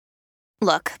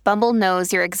Look, Bumble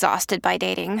knows you're exhausted by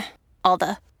dating. All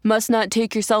the must not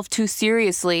take yourself too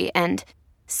seriously and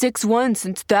 6'1"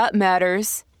 since that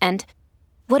matters. And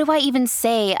what do I even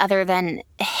say other than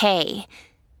hey?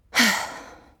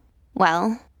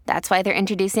 Well, that's why they're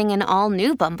introducing an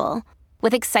all-new Bumble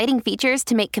with exciting features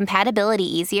to make compatibility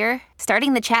easier,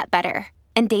 starting the chat better,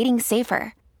 and dating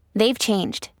safer. They've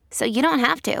changed, so you don't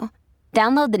have to.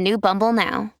 Download the new Bumble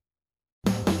now.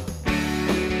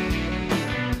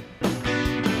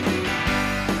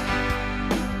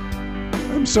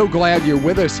 I'm so glad you're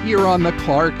with us here on the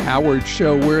Clark Howard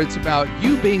Show, where it's about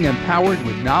you being empowered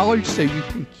with knowledge so you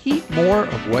can keep more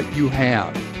of what you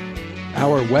have.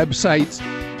 Our websites,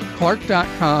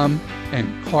 clark.com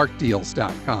and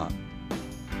clarkdeals.com.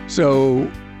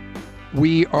 So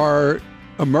we are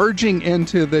emerging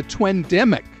into the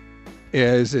twindemic,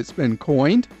 as it's been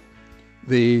coined,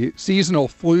 the seasonal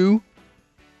flu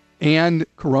and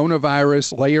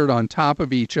coronavirus layered on top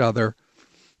of each other.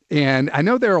 And I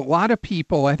know there are a lot of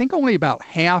people, I think only about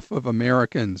half of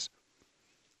Americans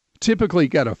typically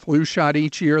get a flu shot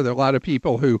each year. There are a lot of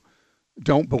people who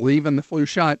don't believe in the flu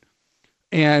shot.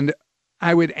 And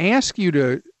I would ask you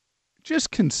to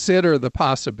just consider the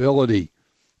possibility,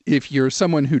 if you're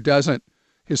someone who doesn't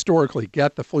historically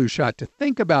get the flu shot, to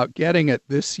think about getting it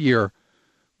this year,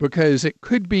 because it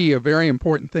could be a very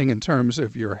important thing in terms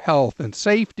of your health and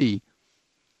safety,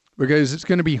 because it's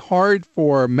going to be hard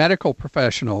for medical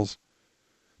professionals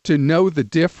to know the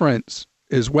difference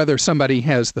is whether somebody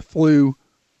has the flu,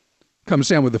 comes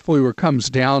down with the flu, or comes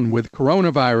down with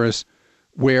coronavirus,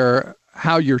 where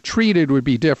how you're treated would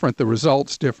be different, the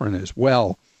results different as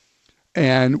well.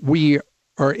 And we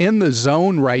are in the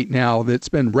zone right now that's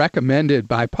been recommended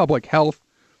by public health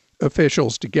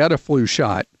officials to get a flu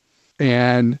shot.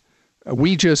 And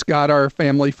we just got our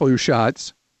family flu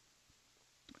shots.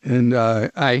 And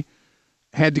I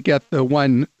had to get the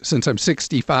one, since I'm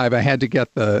 65, I had to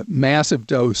get the massive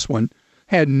dose one.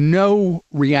 Had no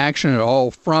reaction at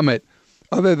all from it,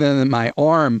 other than my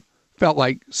arm felt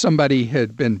like somebody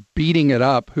had been beating it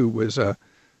up, who was a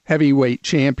heavyweight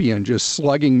champion, just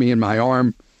slugging me in my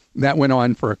arm. That went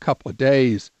on for a couple of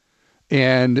days.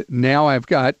 And now I've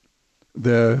got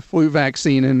the flu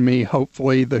vaccine in me.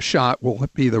 Hopefully the shot will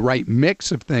be the right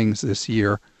mix of things this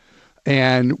year.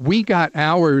 And we got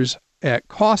ours at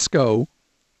Costco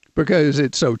because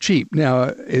it's so cheap. Now,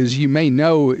 as you may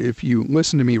know, if you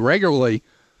listen to me regularly,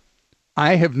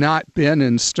 I have not been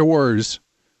in stores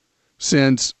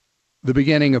since the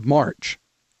beginning of March.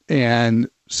 And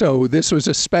so this was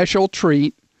a special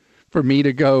treat for me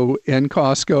to go in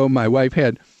Costco. My wife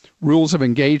had rules of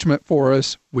engagement for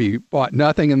us. We bought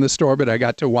nothing in the store, but I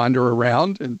got to wander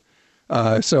around.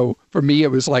 And so for me, it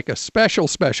was like a special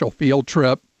field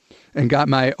trip, and got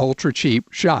my ultra cheap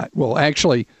shot. Well,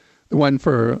 actually, the one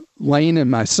for Lane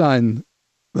and my son,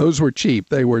 those were cheap.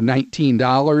 They were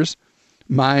 $19.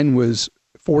 Mine was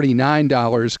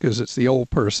 $49 because it's the old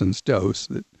person's dose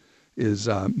that is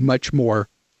much more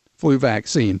flu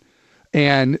vaccine.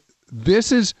 And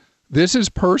this is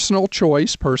personal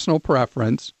choice, personal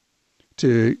preference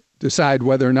to decide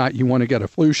whether or not you want to get a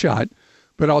flu shot.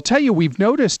 But I'll tell you, we've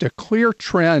noticed a clear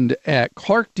trend at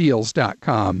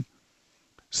clarkdeals.com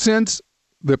since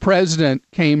the president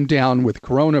came down with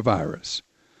coronavirus.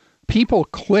 People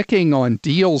clicking on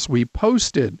deals we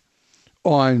posted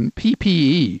on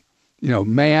PPE,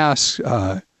 masks,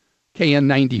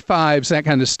 KN95s, that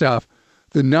kind of stuff.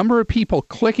 The number of people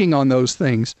clicking on those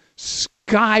things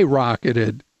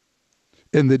skyrocketed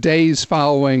in the days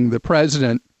following the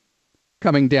president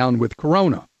coming down with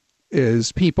corona,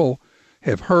 as people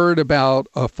have heard about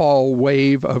a fall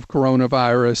wave of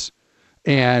coronavirus,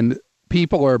 and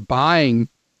people are buying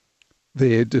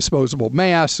the disposable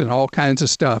masks and all kinds of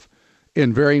stuff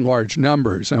in very large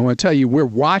numbers. And I want to tell you, we're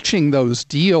watching those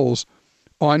deals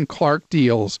on Clark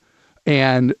Deals.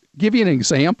 And give you an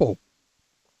example,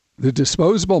 the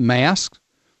disposable masks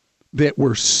that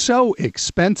were so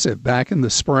expensive back in the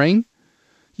spring,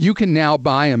 you can now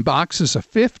buy in boxes of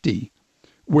 50,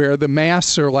 where the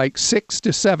masks are like 6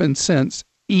 to 7 cents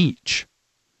each.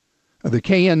 The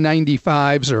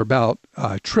KN95s are about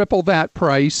triple that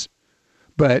price,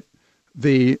 but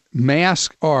the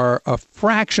masks are a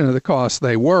fraction of the cost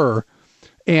they were.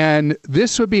 And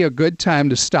this would be a good time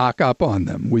to stock up on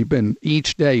them. We've been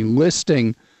each day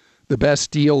listing the best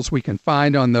deals we can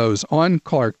find on those on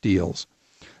Clark Deals.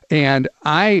 And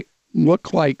I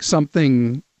look like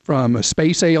something from a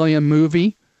space alien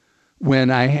movie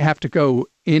when I have to go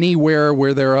anywhere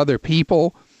where there are other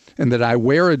people, and that I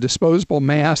wear a disposable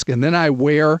mask, and then I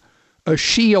wear a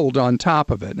shield on top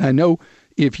of it. And I know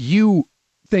if you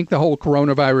think the whole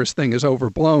coronavirus thing is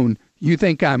overblown, you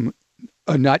think I'm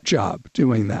a nut job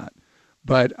doing that.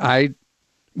 But I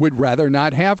would rather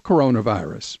not have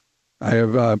coronavirus. I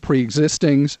have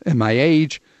pre-existings and my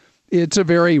age. It's a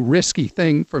very risky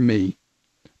thing for me.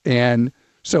 And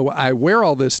so I wear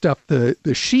all this stuff.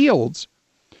 The shields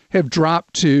have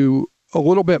dropped to a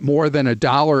little bit more than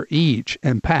 $1 each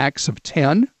in packs of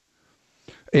 10.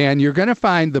 And you're going to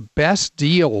find the best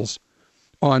deals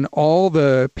on all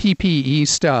the PPE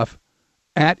stuff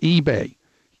at eBay.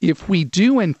 If we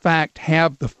do, in fact,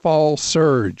 have the fall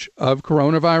surge of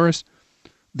coronavirus,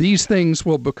 these things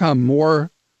will become more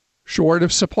short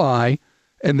of supply,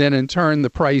 and then in turn, the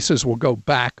prices will go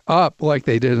back up like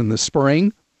they did in the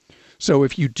spring. So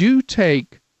if you do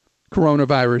take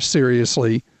coronavirus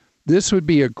seriously, this would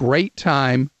be a great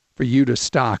time for you to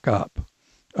stock up.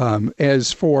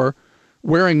 As for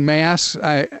wearing masks,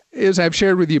 as I've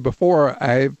shared with you before,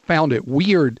 I found it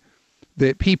weird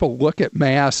that people look at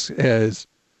masks as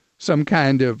some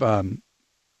kind of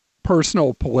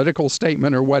personal political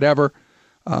statement or whatever.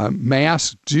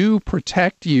 Masks do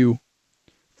protect you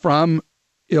from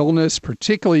illness,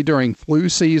 particularly during flu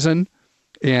season,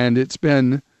 and it's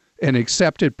been an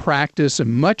accepted practice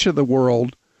in much of the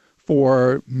world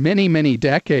for many, many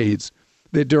decades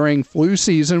that during flu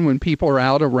season, when people are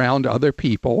out around other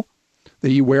people,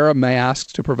 that you wear a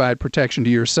mask to provide protection to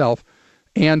yourself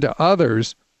and to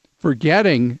others,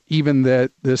 forgetting even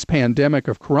that this pandemic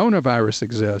of coronavirus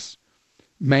exists.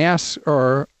 Masks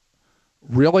are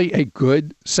really a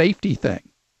good safety thing.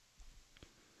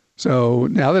 So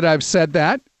now that I've said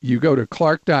that, you go to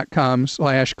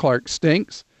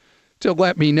clark.com/ClarkStinks to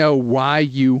let me know why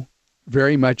you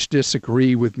very much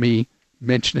disagree with me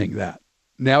mentioning that.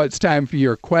 Now it's time for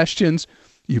your questions.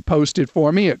 You posted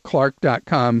for me at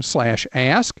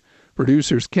clark.com/ask.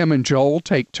 Producers Kim and Joel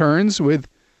take turns with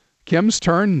Kim's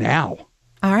turn now.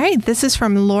 All right. This is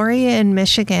from Lori in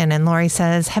Michigan. And Lori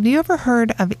says, have you ever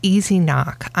heard of Easy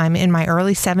Knock? I'm in my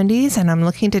early 70s and I'm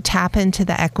looking to tap into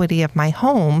the equity of my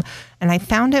home. And I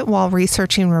found it while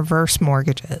researching reverse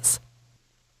mortgages.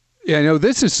 Yeah,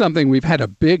 this is something we've had a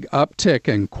big uptick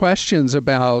in questions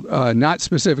about, not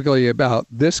specifically about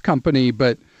this company,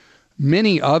 but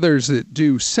many others that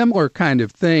do similar kind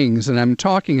of things. And I'm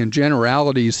talking in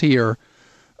generalities here.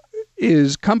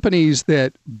 Is companies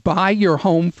that buy your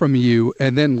home from you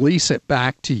and then lease it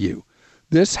back to you.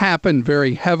 This happened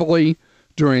very heavily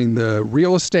during the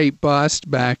real estate bust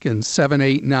back in 7,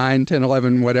 8, 9, 10,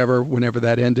 11, whatever, whenever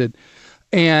that ended.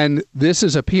 And this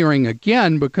is appearing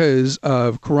again because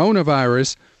of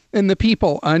coronavirus and the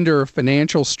people under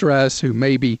financial stress who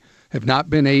maybe have not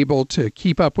been able to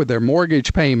keep up with their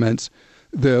mortgage payments.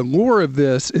 The lure of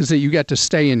this is that you get to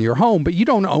stay in your home, but you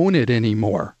don't own it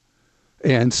anymore.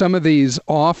 And some of these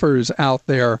offers out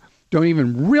there don't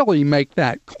even really make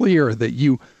that clear that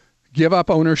you give up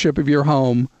ownership of your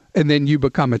home and then you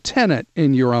become a tenant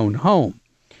in your own home.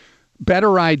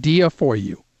 Better idea for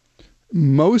you.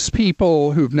 Most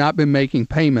people who've not been making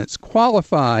payments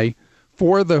qualify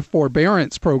for the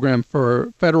forbearance program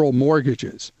for federal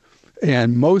mortgages.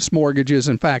 And most mortgages,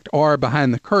 in fact, are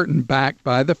behind the curtain backed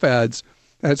by the feds.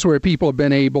 That's where people have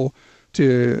been able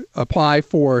to apply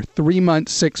for 3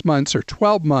 months, 6 months, or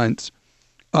 12 months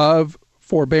of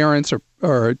forbearance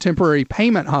or temporary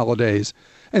payment holidays.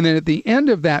 And then at the end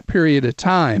of that period of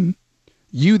time,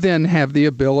 you then have the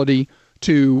ability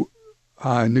to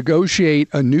negotiate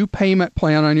a new payment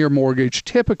plan on your mortgage.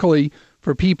 Typically,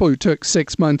 for people who took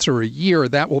 6 months or a year,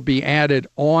 that will be added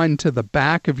on to the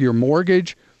back of your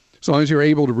mortgage. As long as you're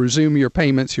able to resume your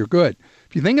payments, you're good.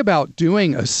 If you think about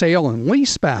doing a sale and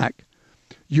lease back,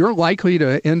 you're likely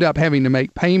to end up having to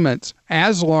make payments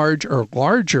as large or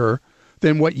larger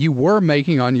than what you were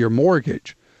making on your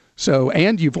mortgage. So,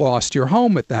 and you've lost your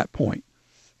home at that point.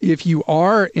 If you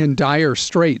are in dire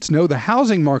straits, know the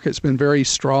housing market's been very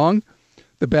strong.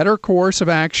 The better course of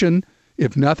action,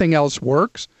 if nothing else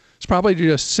works, is probably to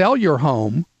just sell your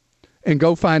home and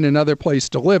go find another place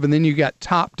to live. And then you get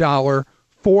top dollar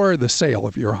for the sale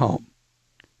of your home.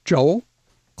 Joel?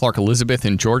 Clark Elizabeth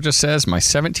in Georgia says, my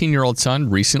 17-year-old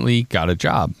son recently got a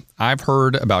job. I've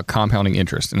heard about compounding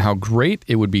interest and how great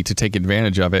it would be to take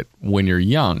advantage of it when you're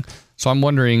young. So I'm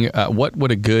wondering, what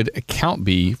would a good account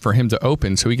be for him to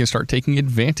open so he can start taking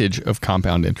advantage of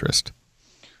compound interest?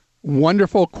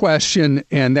 Wonderful question,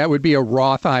 and that would be a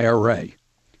Roth IRA.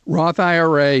 Roth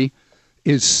IRA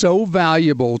is so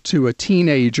valuable to a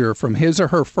teenager from his or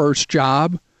her first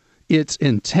job, it's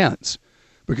intense.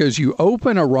 Because you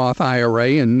open a Roth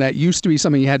IRA, and that used to be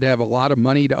something you had to have a lot of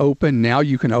money to open. Now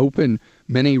you can open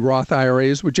many Roth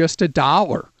IRAs with just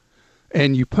 $1.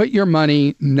 And you put your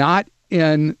money not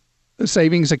in a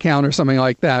savings account or something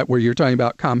like that, where you're talking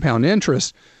about compound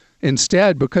interest.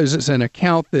 Instead, because it's an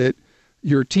account that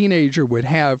your teenager would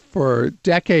have for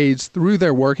decades through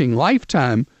their working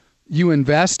lifetime, you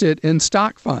invest it in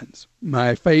stock funds.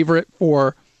 My favorite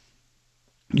for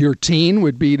your teen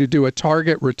would be to do a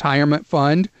target retirement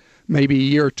fund, maybe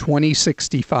year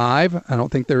 2065. I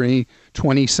don't think there are any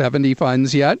 2070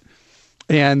 funds yet.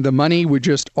 And the money would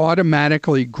just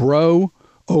automatically grow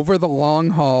over the long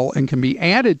haul and can be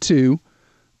added to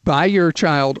by your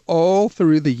child all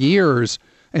through the years.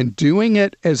 And doing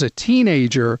it as a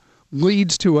teenager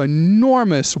leads to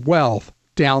enormous wealth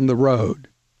down the road.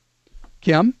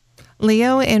 Kim?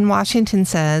 Leo in Washington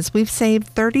says, we've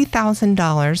saved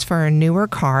 $30,000 for a newer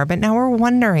car, but now we're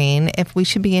wondering if we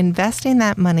should be investing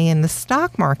that money in the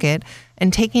stock market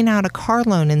and taking out a car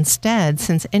loan instead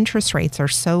since interest rates are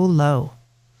so low.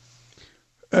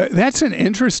 That's an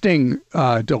interesting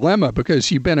dilemma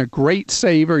because you've been a great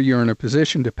saver. You're in a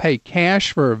position to pay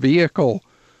cash for a vehicle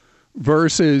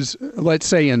versus, let's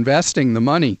say, investing the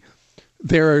money.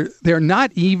 They're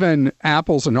not even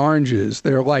apples and oranges.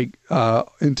 They're like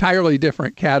entirely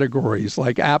different categories,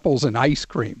 like apples and ice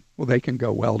cream. Well, they can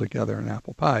go well together in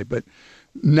apple pie, but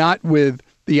not with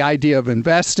the idea of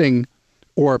investing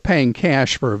or paying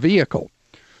cash for a vehicle.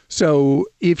 So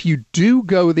if you do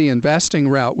go the investing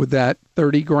route with that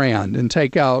 30 grand and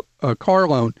take out a car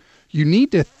loan, you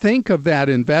need to think of that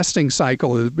investing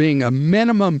cycle as being a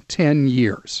minimum 10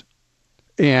 years.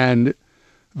 And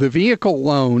the vehicle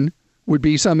loan would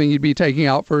be something you'd be taking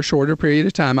out for a shorter period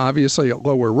of time, obviously at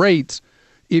lower rates.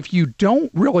 If you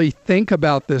don't really think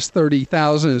about this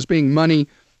 $30,000 as being money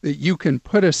that you can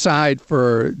put aside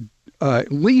for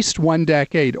at least 1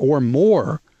 decade or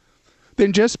more,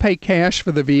 then just pay cash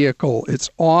for the vehicle. It's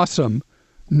awesome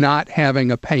not having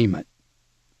a payment.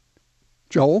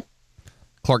 Joel?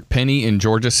 Clark Penny in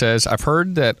Georgia says, I've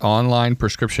heard that online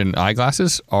prescription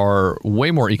eyeglasses are way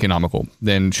more economical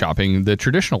than shopping the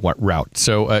traditional route.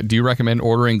 So do you recommend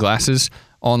ordering glasses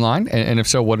online? And if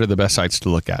so, what are the best sites to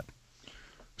look at?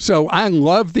 So I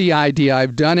love the idea.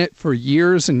 I've done it for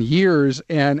years and years,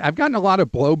 and I've gotten a lot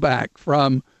of blowback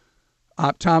from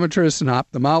optometrists and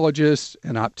ophthalmologists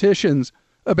and opticians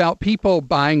about people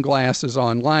buying glasses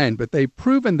online. But they've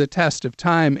proven the test of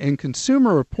time, and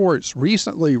Consumer Reports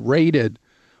recently rated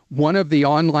one of the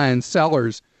online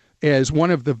sellers as one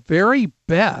of the very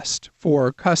best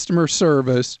for customer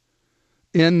service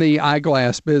in the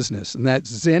eyeglass business. And that's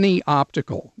Zenni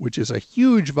Optical, which is a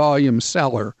huge volume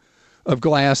seller of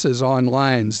glasses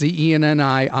online,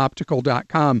 ZENNI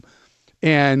optical.com.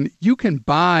 And you can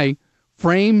buy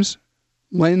frames,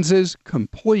 lenses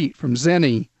complete from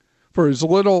Zenni for as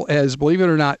little as, believe it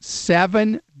or not,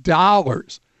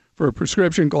 $7 for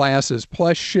prescription glasses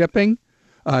plus shipping.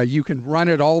 You can run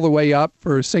it all the way up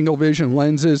for single vision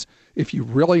lenses if you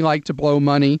really like to blow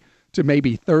money to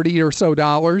maybe $30 or so,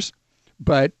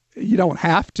 but you don't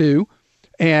have to.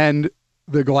 And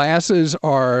the glasses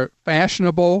are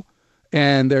fashionable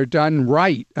and they're done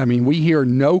right. I mean, we hear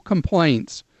no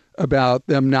complaints about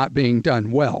them not being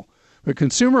done well. But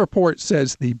Consumer Reports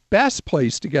says the best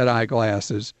place to get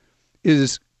eyeglasses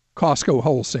is Costco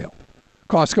Wholesale.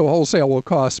 Costco Wholesale will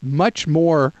cost much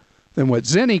more than what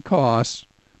Zenni costs,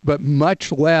 but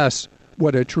much less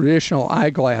what a traditional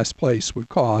eyeglass place would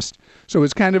cost. So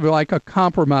it's kind of like a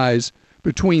compromise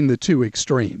between the two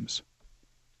extremes.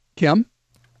 Kim?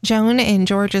 Joan in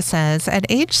Georgia says, at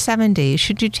age 70,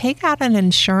 should you take out an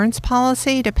insurance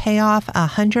policy to pay off a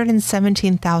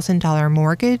 $117,000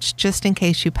 mortgage just in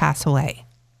case you pass away?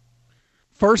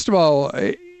 First of all,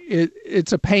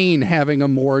 it's a pain having a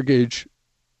mortgage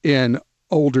in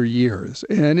older years.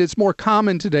 And it's more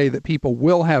common today that people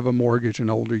will have a mortgage in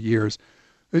older years.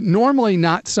 Normally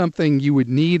not something you would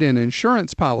need an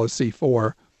insurance policy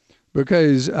for,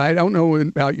 because I don't know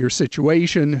about your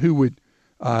situation, who would,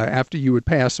 after you would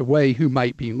pass away, who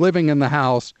might be living in the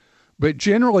house. But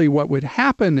generally what would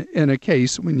happen in a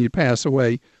case when you pass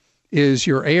away is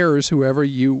your heirs, whoever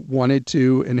you wanted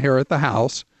to inherit the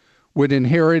house, would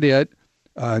inherit it.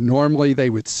 Normally they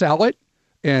would sell it,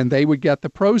 and they would get the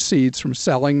proceeds from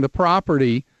selling the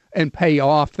property and pay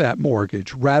off that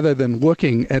mortgage rather than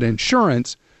looking at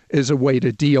insurance as a way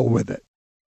to deal with it.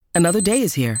 Another day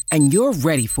is here, and you're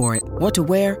ready for it. What to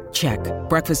wear? Check.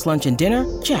 Breakfast, lunch, and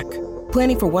dinner? Check.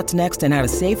 Planning for what's next and how to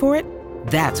save for it?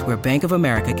 That's where Bank of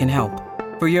America can help.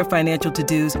 For your financial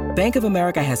to-dos, Bank of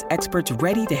America has experts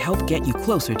ready to help get you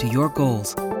closer to your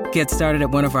goals. Get started at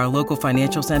one of our local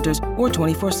financial centers or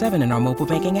 24/7 in our mobile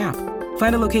banking app.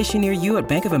 Find a location near you at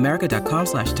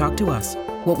bankofamerica.com/talktous.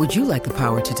 What would you like the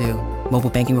power to do? Mobile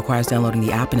banking requires downloading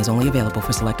the app and is only available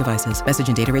for select devices. Message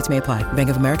and data rates may apply. Bank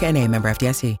of America NA, member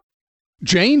FDIC.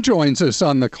 Jane joins us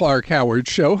on the Clark Howard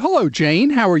Show. Hello,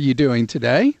 Jane. How are you doing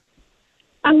today?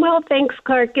 I'm well, thanks,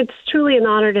 Clark. It's truly an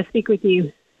honor to speak with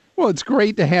you. Well, it's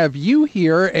great to have you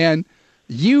here, and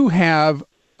you have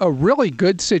a really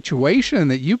good situation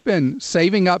that you've been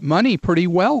saving up money pretty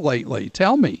well lately.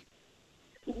 Tell me.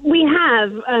 We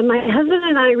have. My husband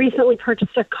and I recently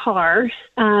purchased a car.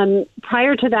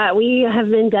 Prior to that, we have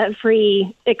been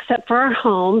debt-free except for our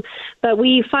home, but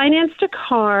we financed a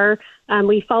car.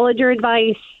 We followed your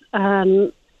advice.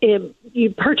 We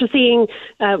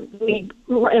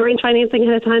arranged financing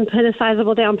ahead of time, put a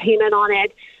sizable down payment on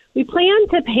it. We plan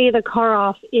to pay the car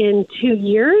off in 2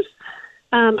 years.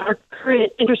 Our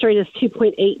current interest rate is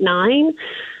 2.89,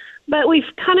 but we've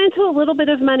come into a little bit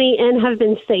of money and have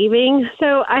been saving.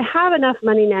 So I have enough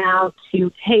money now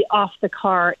to pay off the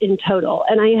car in total,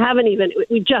 and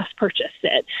we just purchased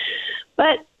it.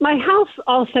 But my house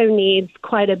also needs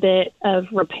quite a bit of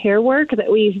repair work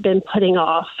that we've been putting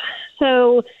off.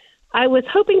 So I was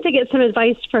hoping to get some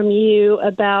advice from you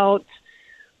about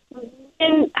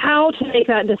how to make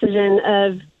that decision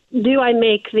of do I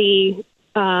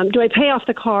pay off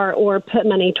the car or put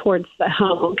money towards the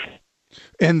home?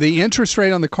 And the interest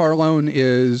rate on the car loan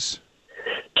is?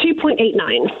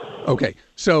 2.89. Okay,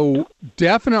 so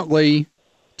definitely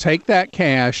take that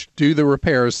cash, do the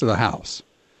repairs to the house.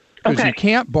 Because you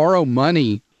can't borrow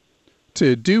money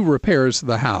to do repairs to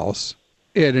the house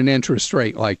at an interest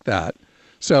rate like that.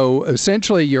 So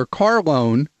essentially your car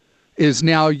loan is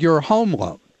now your home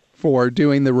loan for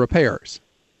doing the repairs.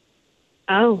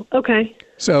 Oh, okay.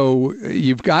 So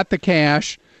you've got the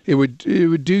cash. It would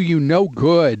do you no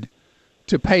good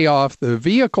to pay off the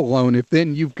vehicle loan if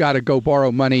then you've got to go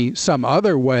borrow money some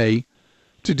other way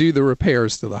to do the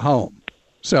repairs to the home.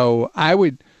 So I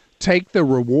would take the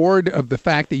reward of the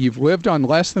fact that you've lived on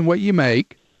less than what you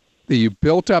make, that you've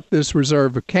built up this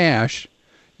reserve of cash,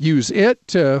 use it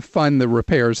to fund the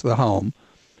repairs of the home.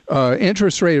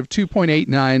 Interest rate of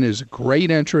 2.89 is a great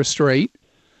interest rate.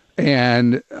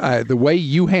 And the way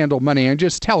you handle money, and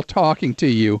just talking to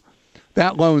you,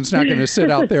 that loan's not going to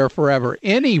sit out there forever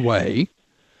anyway.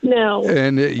 No.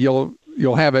 And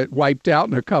you'll have it wiped out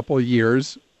in a couple of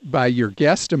years by your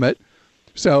guesstimate.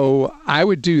 So I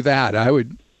would do that. I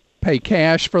would pay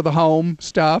cash for the home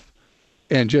stuff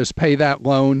and just pay that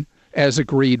loan as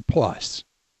agreed plus.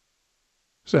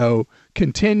 So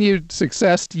continued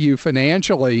success to you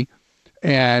financially,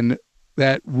 and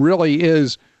that really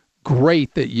is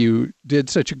great that you did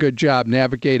such a good job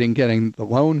navigating getting the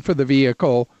loan for the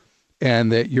vehicle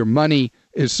and that your money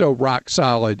is so rock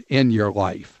solid in your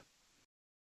life.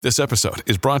 This episode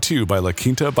is brought to you by La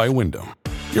Quinta by Wyndham.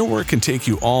 Your work can take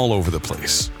you all over the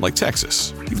place, like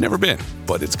Texas. You've never been,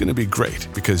 but it's going to be great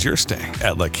because you're staying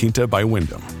at La Quinta by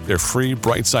Wyndham. Their free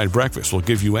Bright Side breakfast will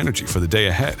give you energy for the day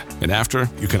ahead. And after,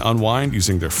 you can unwind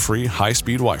using their free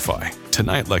high-speed Wi-Fi.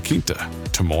 Tonight, La Quinta.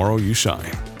 Tomorrow, you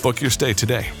shine. Book your stay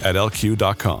today at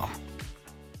lq.com.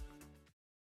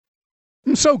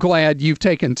 I'm so glad you've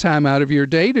taken time out of your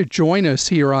day to join us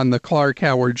here on the Clark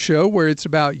Howard Show, where it's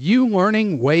about you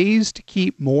learning ways to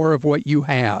keep more of what you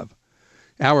have.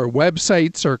 Our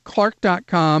websites are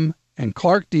clark.com and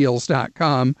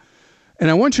clarkdeals.com. And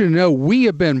I want you to know we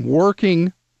have been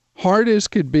working hard as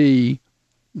could be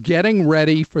getting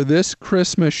ready for this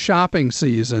Christmas shopping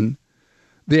season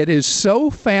that is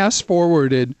so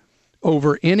fast-forwarded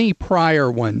over any prior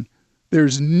one.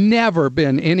 There's never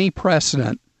been any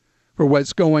precedent for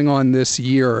what's going on this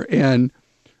year. And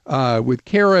with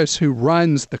Karis, who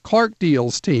runs the Clark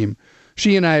Deals team,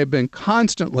 she and I have been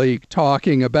constantly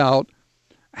talking about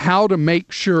how to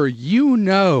make sure you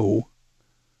know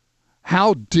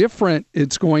how different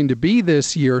it's going to be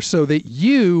this year so that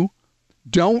you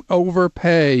don't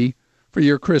overpay for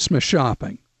your Christmas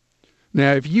shopping.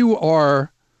 Now, if you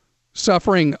are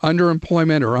suffering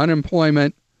underemployment or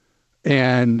unemployment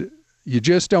and you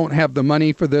just don't have the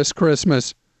money for this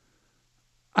Christmas,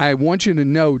 I want you to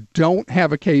know, don't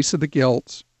have a case of the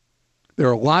guilt. There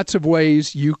are lots of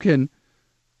ways you can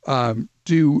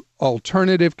do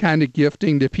alternative kind of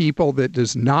gifting to people that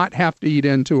does not have to eat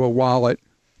into a wallet.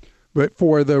 But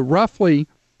for the roughly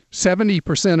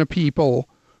 70% of people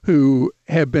who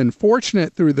have been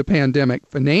fortunate through the pandemic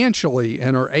financially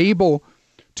and are able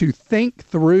to think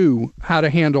through how to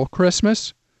handle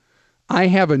Christmas, I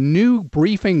have a new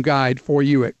briefing guide for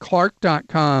you at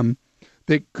clark.com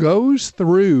that goes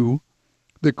through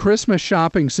the Christmas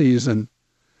shopping season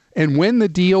and when the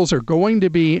deals are going to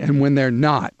be and when they're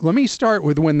not. Let me start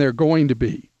with when they're going to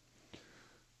be.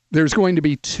 There's going to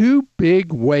be two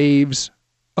big waves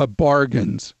of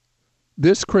bargains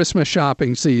this Christmas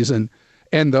shopping season,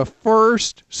 and the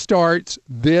first starts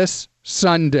this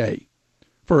Sunday.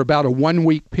 for about a 1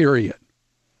 week period.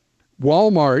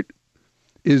 Walmart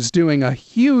is doing a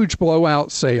huge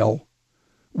blowout sale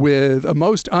with a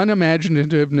most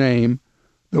unimaginative name,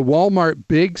 the Walmart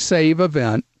Big Save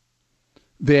event,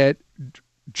 that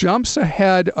jumps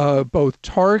ahead of both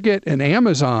Target and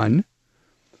Amazon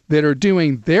that are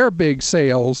doing their big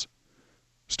sales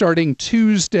starting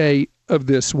Tuesday of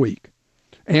this week.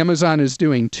 Amazon is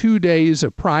doing 2 days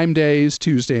of Prime Days,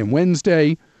 Tuesday and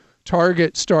Wednesday.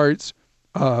 Target starts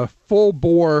a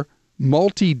full-bore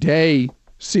multi-day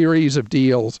series of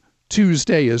deals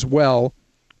Tuesday as well.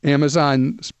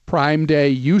 Amazon's Prime Day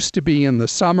used to be in the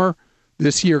summer.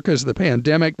 This year, because of the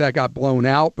pandemic, that got blown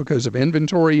out because of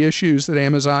inventory issues that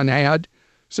Amazon had.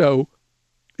 So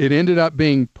it ended up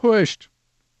being pushed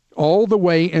all the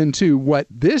way into what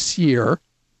this year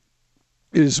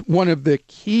is one of the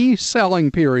key selling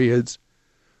periods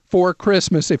for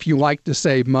Christmas if you like to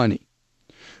save money.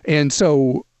 And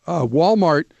so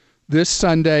Walmart this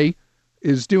Sunday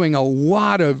is doing a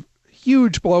lot of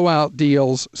huge blowout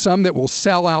deals, some that will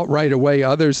sell out right away,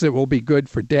 others that will be good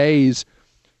for days,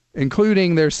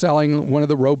 including they're selling one of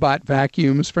the robot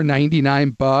vacuums for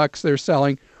 $99. They're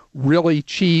selling really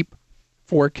cheap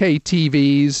 4K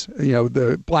TVs,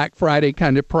 the Black Friday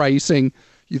kind of pricing.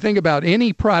 You think about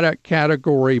any product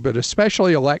category, but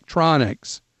especially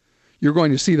electronics, you're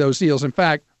going to see those deals. In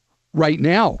fact, right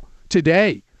now,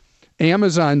 today,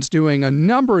 Amazon's doing a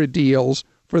number of deals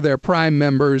for their Prime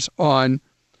members on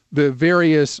the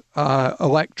various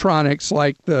electronics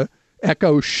like the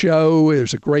Echo Show.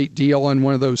 There's a great deal on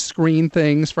one of those screen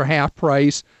things for half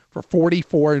price for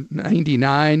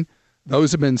 $44.99.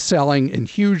 Those have been selling in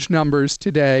huge numbers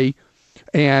today.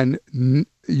 And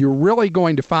you're really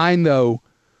going to find, though,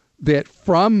 that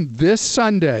from this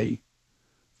Sunday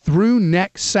through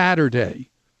next Saturday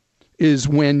is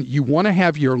when you want to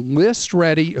have your list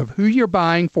ready of who you're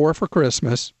buying for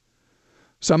Christmas,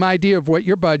 some idea of what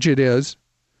your budget is,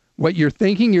 what you're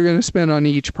thinking you're going to spend on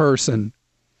each person.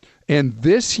 And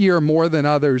this year, more than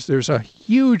others, there's a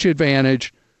huge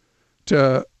advantage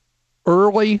to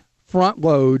early front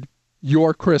load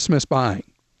your Christmas buying.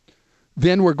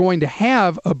 Then we're going to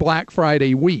have a Black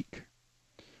Friday week.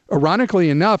 Ironically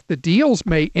enough, the deals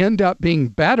may end up being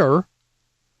better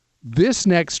this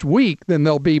next week than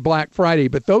they'll be Black Friday,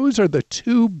 but those are the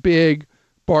two big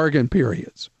bargain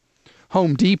periods.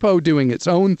 Home Depot doing its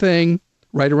own thing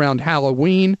right around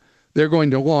Halloween. They're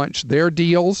going to launch their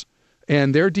deals,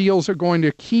 and their deals are going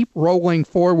to keep rolling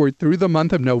forward through the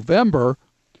month of November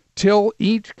till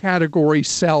each category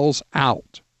sells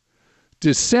out.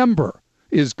 December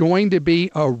is going to be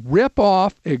a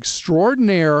rip-off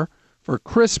extraordinaire for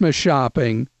Christmas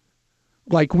shopping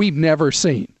like we've never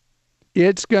seen.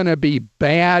 It's going to be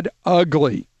bad,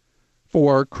 ugly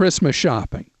for Christmas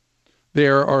shopping.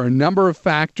 There are a number of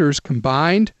factors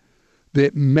combined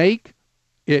that make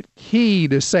it key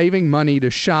to saving money to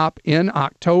shop in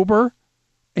October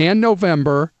and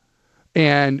November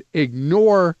and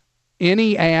ignore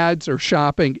any ads or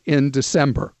shopping in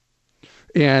December.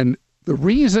 And the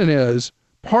reason is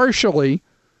partially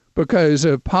because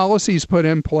of policies put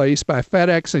in place by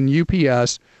FedEx and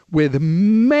UPS with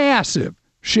massive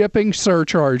shipping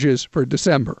surcharges for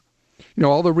December.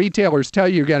 All the retailers tell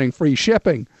you you're getting free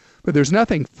shipping, but there's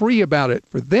nothing free about it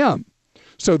for them.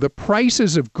 So the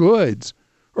prices of goods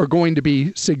are going to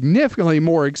be significantly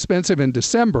more expensive in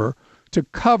December to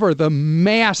cover the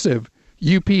massive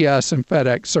UPS and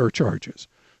FedEx surcharges.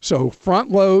 So front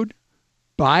load,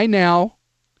 buy now,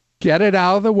 get it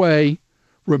out of the way.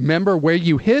 Remember where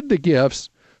you hid the gifts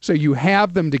so you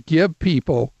have them to give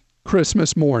people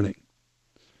Christmas morning.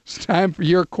 It's time for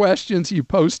your questions you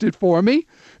posted for me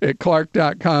at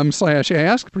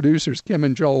clark.com/ask. Producers Kim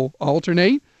and Joel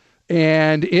alternate.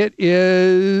 And it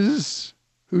is...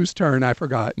 whose turn? I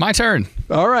forgot. My turn.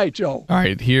 All right, Joel. All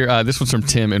right, here. This one's from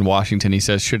Tim in Washington. He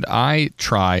says, should I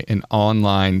try an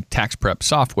online tax prep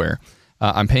software?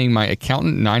 I'm paying my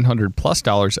accountant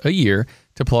 $900+ a year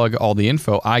to plug all the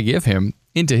info I give him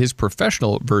into his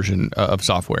professional version of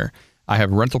software. I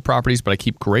have rental properties, but I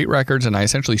keep great records, and I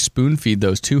essentially spoon feed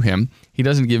those to him. He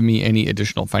doesn't give me any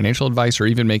additional financial advice or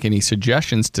even make any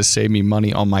suggestions to save me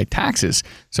money on my taxes.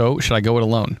 So should I go it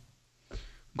alone?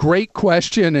 Great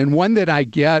question, and one that I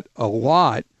get a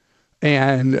lot.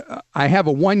 And I have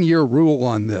a 1-year rule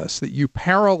on this, that you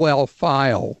parallel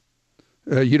file.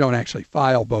 You don't actually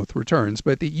file both returns,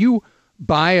 but that you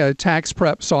buy a tax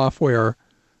prep software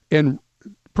and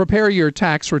prepare your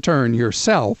tax return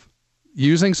yourself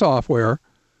using software,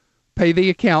 pay the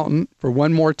accountant for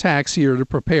one more tax year to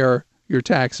prepare your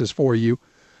taxes for you,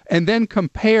 and then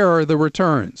compare the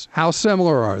returns. How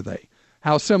similar are they?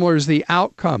 How similar is the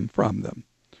outcome from them?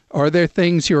 Are there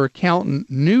things your accountant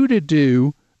knew to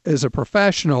do as a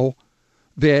professional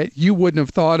that you wouldn't have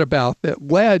thought about that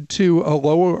led to a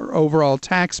lower overall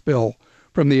tax bill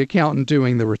from the accountant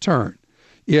doing the return?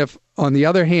 If, on the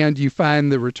other hand, you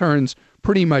find the returns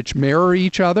pretty much mirror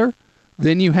each other,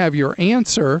 then you have your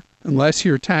answer, unless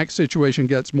your tax situation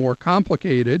gets more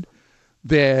complicated,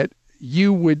 that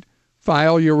you would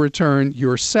file your return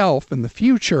yourself in the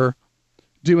future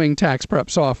doing tax prep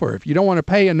software. If you don't want to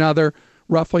pay another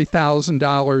roughly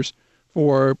 $1,000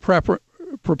 for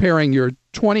preparing your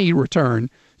 20 return,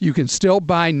 you can still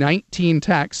buy 19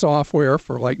 tax software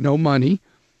for like no money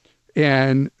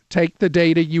and take the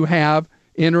data you have,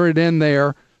 enter it in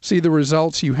there, see the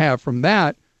results you have from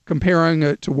that, comparing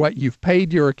it to what you've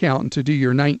paid your accountant to do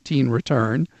your 19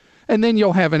 return, and then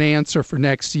you'll have an answer for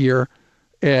next year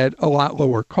at a lot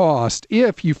lower cost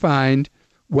if you find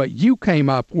what you came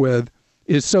up with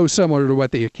is so similar to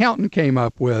what the accountant came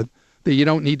up with that you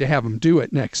don't need to have them do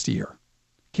it next year.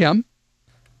 Kim?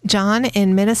 John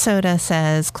in Minnesota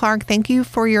says, Clark, thank you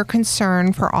for your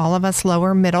concern for all of us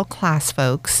lower middle class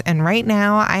folks. And right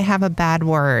now I have a bad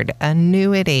word,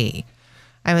 annuity.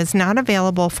 I was not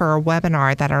available for a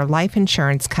webinar that our life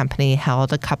insurance company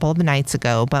held a couple of nights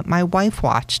ago, but my wife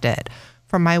watched it.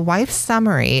 From my wife's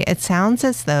summary, it sounds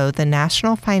as though the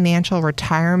National Financial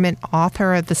Retirement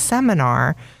author of the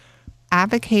seminar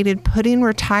advocated putting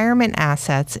retirement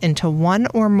assets into one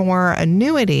or more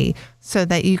annuity so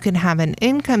that you can have an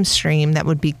income stream that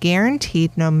would be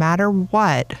guaranteed no matter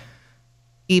what,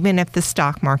 even if the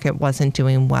stock market wasn't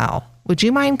doing well. Would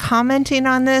you mind commenting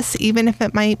on this, even if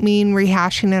it might mean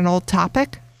rehashing an old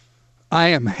topic? I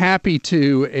am happy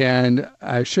to, and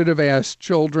I should have asked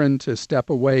children to step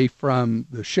away from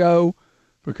the show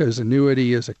because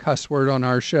annuity is a cuss word on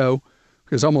our show,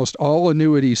 because almost all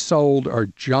annuities sold are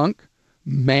junk,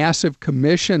 massive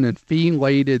commission and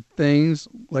fee-laden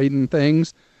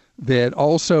things that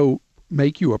also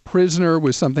make you a prisoner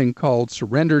with something called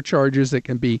surrender charges that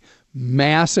can be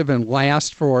massive and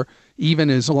last for even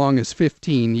as long as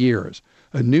 15 years.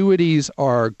 Annuities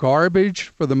are garbage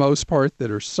for the most part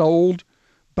that are sold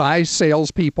by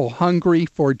salespeople hungry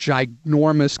for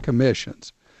ginormous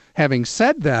commissions. Having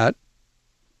said that,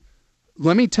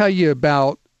 let me tell you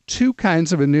about two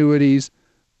kinds of annuities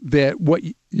that what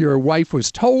your wife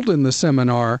was told in the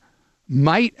seminar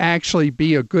might actually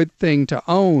be a good thing to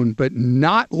own, but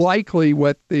not likely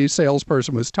what the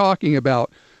salesperson was talking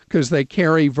about because they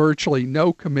carry virtually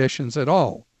no commissions at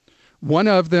all. One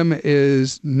of them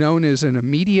is known as an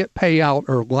immediate payout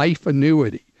or life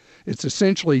annuity. It's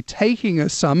essentially taking a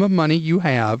sum of money you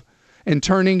have and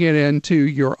turning it into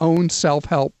your own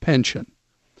self-help pension.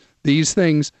 These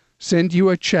things send you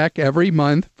a check every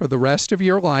month for the rest of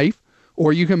your life,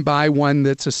 or you can buy one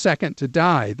that's a second to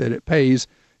die, that it pays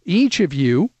each of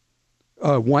you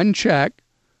one check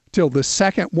till the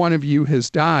second one of you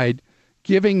has died,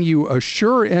 giving you a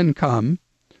sure income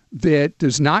that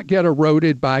does not get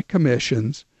eroded by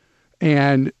commissions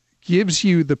and gives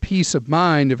you the peace of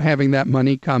mind of having that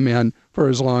money come in for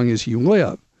as long as you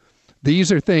live.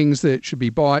 These are things that should be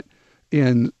bought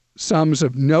in sums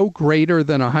of no greater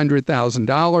than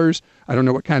 $100,000. I don't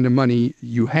know what kind of money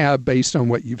you have based on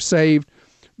what you've saved,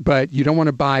 but you don't want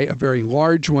to buy a very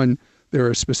large one. There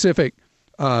are specific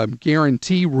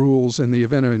guarantee rules in the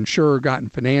event an insurer got in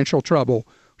financial trouble,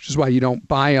 which is why you don't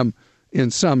buy them in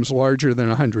sums larger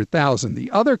than $100,000. The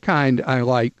other kind I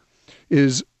like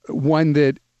is one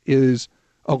that is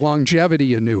a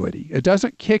longevity annuity. It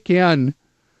doesn't kick in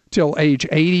till age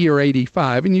 80 or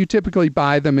 85, and you typically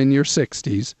buy them in your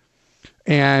 60s.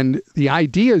 And the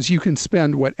idea is you can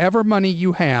spend whatever money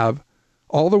you have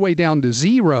all the way down to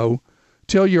zero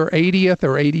till your 80th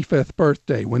or 85th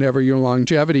birthday, whenever your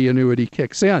longevity annuity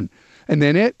kicks in. And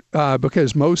then it,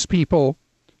 because most people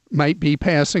might be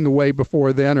passing away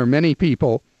before then, or many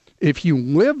people, if you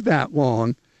live that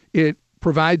long, it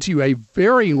provides you a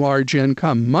very large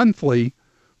income monthly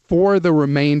for the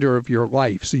remainder of your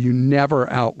life, so you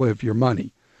never outlive your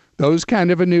money. Those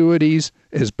kind of annuities,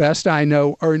 as best I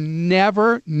know, are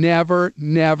never, never,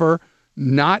 never,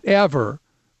 not ever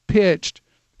pitched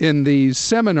in these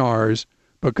seminars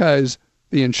because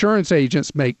the insurance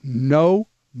agents make no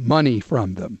money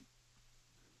from them.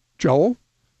 Joel?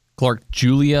 Clark,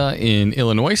 Julia in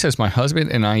Illinois says, my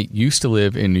husband and I used to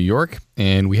live in New York,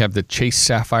 and we have the Chase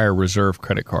Sapphire Reserve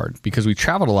credit card. Because we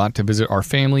traveled a lot to visit our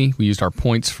family, we used our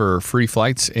points for free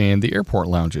flights and the airport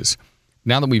lounges.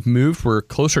 Now that we've moved, we're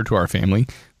closer to our family.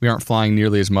 We aren't flying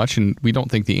nearly as much, and we don't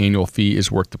think the annual fee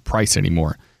is worth the price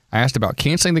anymore. I asked about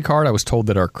canceling the card. I was told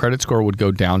that our credit score would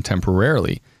go down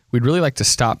temporarily. We'd really like to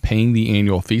stop paying the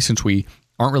annual fee since we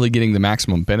aren't really getting the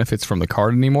maximum benefits from the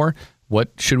card anymore. What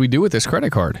should we do with this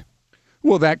credit card?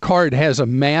 Well, that card has a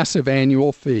massive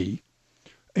annual fee,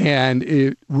 and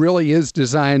it really is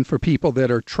designed for people that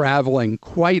are traveling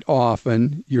quite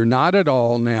often. You're not at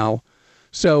all now.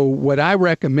 So what I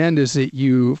recommend is that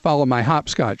you follow my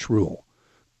hopscotch rule.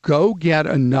 Go get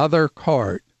another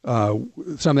card.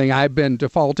 Something I've been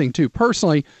defaulting to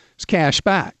personally is cash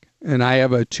back. And I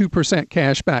have a 2%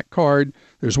 cashback card.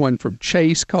 There's one from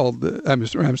Chase from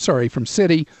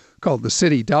Citi called the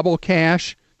Citi Double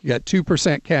Cash. You got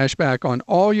 2% cash back on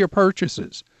all your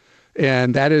purchases.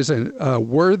 And that is a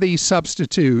worthy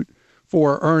substitute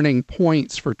for earning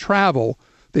points for travel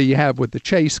that you have with the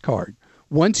Chase card.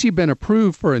 Once you've been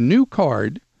approved for a new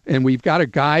card, and we've got a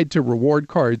guide to reward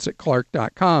cards at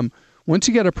clark.com, once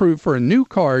you get approved for a new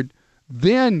card,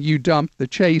 then you dump the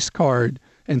Chase card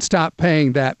and stop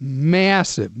paying that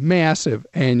massive, massive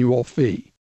annual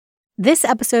fee. This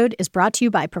episode is brought to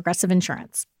you by Progressive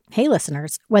Insurance. Hey,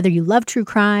 listeners, whether you love true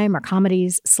crime or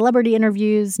comedies, celebrity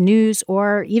interviews, news,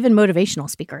 or even motivational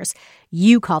speakers,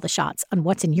 you call the shots on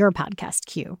what's in your podcast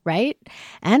queue, right?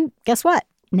 And guess what?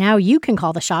 Now you can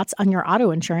call the shots on your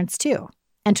auto insurance, too.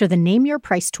 Enter the Name Your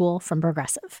Price tool from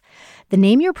Progressive. The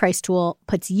Name Your Price tool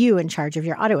puts you in charge of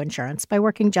your auto insurance by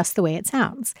working just the way it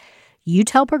sounds. You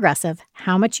tell Progressive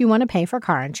how much you want to pay for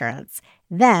car insurance.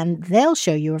 Then they'll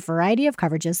show you a variety of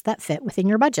coverages that fit within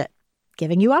your budget,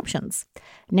 giving you options.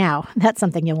 Now, that's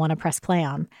something you'll want to press play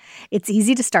on. It's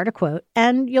easy to start a quote,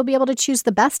 and you'll be able to choose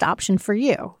the best option for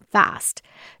you fast.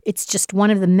 It's just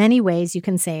one of the many ways you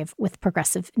can save with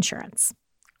Progressive Insurance.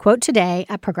 Quote today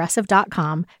at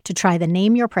Progressive.com to try the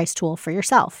Name Your Price tool for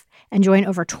yourself and join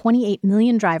over 28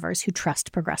 million drivers who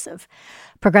trust Progressive.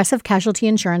 Progressive Casualty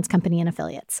Insurance Company and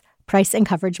Affiliates. Price and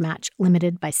coverage match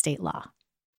limited by state law.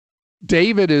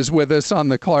 David is with us on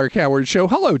the Clark Howard Show.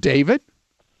 Hello, David.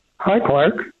 Hi,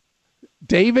 Clark.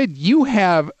 David, you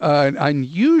have an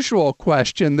unusual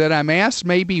question that I'm asked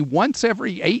maybe once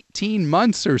every 18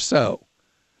 months or so.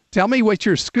 Tell me what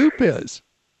your scoop is.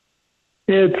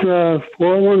 It's a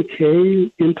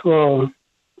 401k into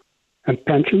a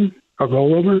pension, a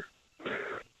rollover.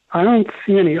 I don't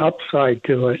see any upside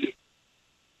to it.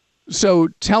 So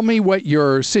tell me what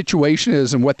your situation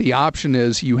is and what the option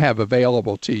is you have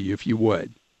available to you, if you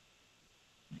would.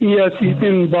 Yes, you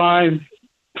can buy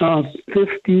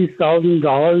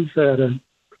 $50,000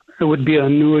 it would be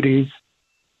annuities.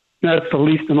 That's the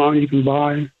least amount you can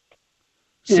buy.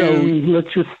 So and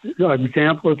let's just,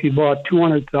 example, if you bought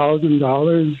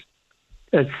 $200,000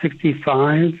 at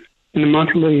 65, and the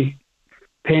monthly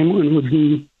payment would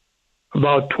be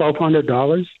about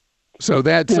 $1,200. So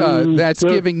that's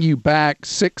giving you back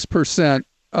 6%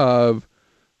 of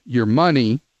your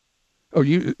money. Oh,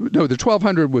 the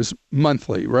 $1,200 was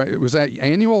monthly, right? Was that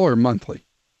annual or monthly?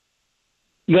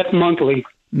 That's monthly.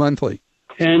 Monthly.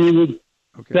 And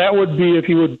that would be if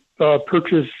you would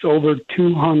purchase over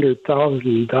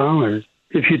 $200,000.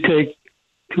 If you take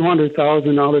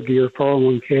 $200,000 out of your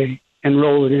 401k and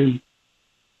roll it in.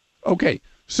 Okay,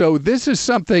 so this is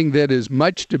something that is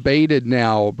much debated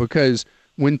now because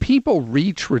when people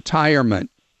reach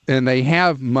retirement and they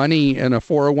have money in a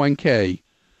 401k,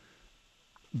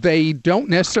 they don't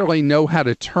necessarily know how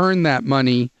to turn that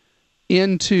money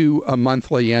into a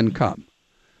monthly income.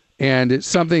 And it's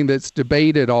something that's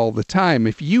debated all the time.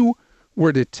 If you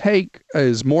were to take,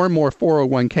 as more and more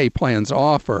 401k plans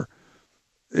offer,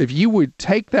 if you would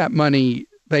take that money,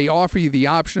 they offer you the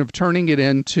option of turning it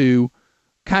into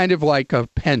kind of like a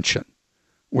pension,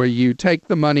 where you take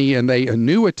the money and they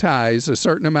annuitize a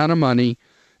certain amount of money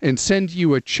and send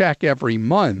you a check every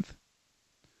month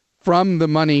from the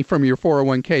money from your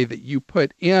 401k that you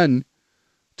put in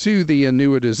to the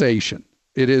annuitization.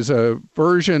 It is a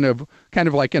version of kind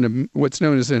of like what's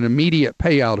known as an immediate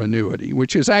payout annuity,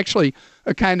 which is actually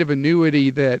a kind of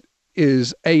annuity that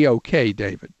is A-OK,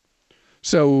 David.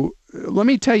 So let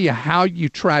me tell you how you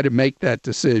try to make that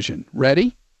decision.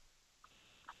 Ready?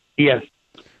 Yes.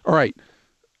 All right.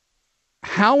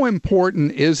 How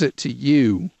important is it to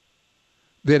you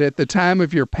that at the time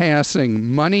of your passing,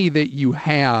 money that you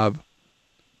have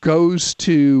goes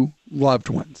to loved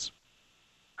ones?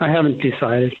 I haven't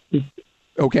decided.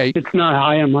 Okay. It's not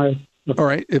high on my... All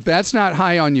right. If that's not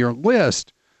high on your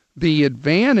list, the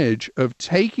advantage of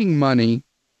taking money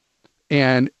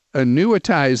and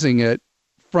annuitizing it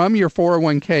from your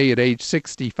 401k at age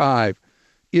 65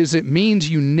 is it means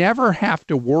you never have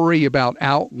to worry about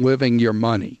outliving your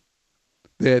money.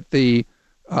 That the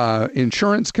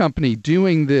insurance company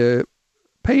doing the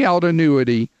payout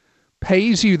annuity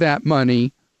pays you that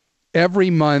money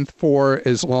every month for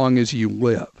as long as you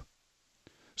live.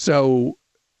 So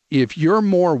if you're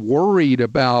more worried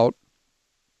about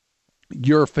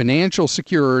your financial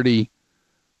security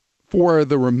for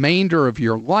the remainder of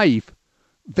your life,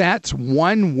 that's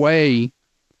one way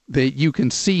that you can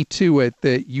see to it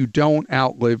that you don't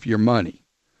outlive your money.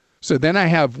 So then I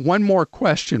have one more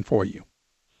question for you.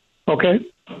 Okay.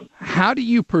 How do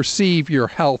you perceive your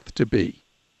health to be?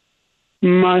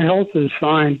 My health is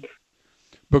fine.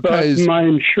 Because but my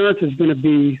insurance is going to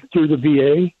be through the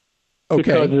VA. Okay.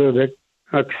 Because of the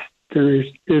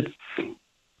it's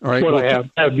all right. what Well,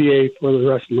 I have VA for the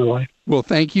rest of my life. Well,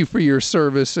 thank you for your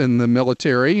service in the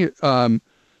military.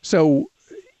 So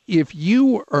if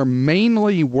you are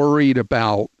mainly worried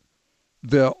about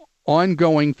the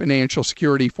ongoing financial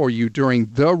security for you during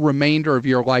the remainder of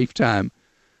your lifetime,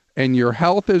 and your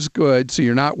health is good, so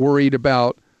you're not worried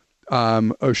about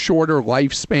a shorter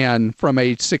lifespan from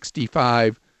age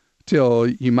 65 till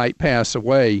you might pass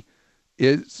away,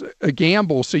 it's a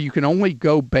gamble, so you can only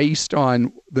go based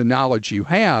on the knowledge you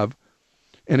have.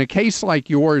 In a case like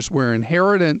yours where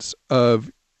inheritance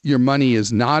of your money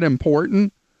is not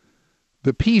important,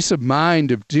 the peace of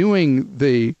mind of doing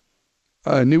the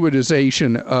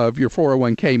annuitization of your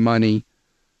 401k money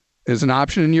is an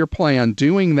option in your plan.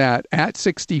 Doing that at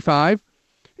 65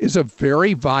 is a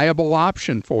very viable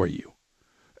option for you.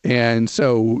 And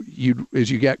so as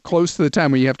you get close to the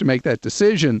time where you have to make that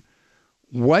decision,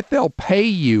 what they'll pay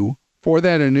you for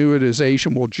that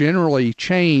annuitization will generally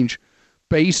change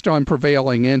based on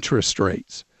prevailing interest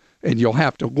rates. And you'll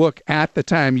have to look at the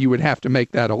time you would have to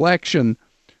make that election,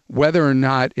 whether or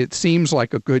not it seems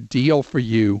like a good deal for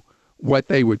you, what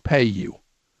they would pay you.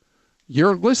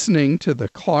 You're listening to The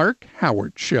Clark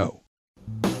Howard Show.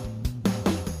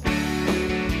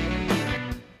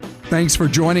 Thanks for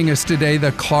joining us today.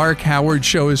 The Clark Howard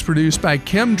Show is produced by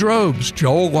Kim Drobes,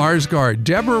 Joel Larsgaard,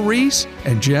 Deborah Reese,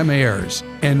 and Jim Ayers.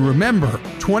 And remember,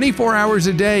 24 hours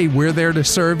a day, we're there to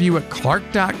serve you at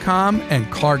Clark.com and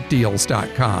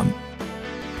ClarkDeals.com.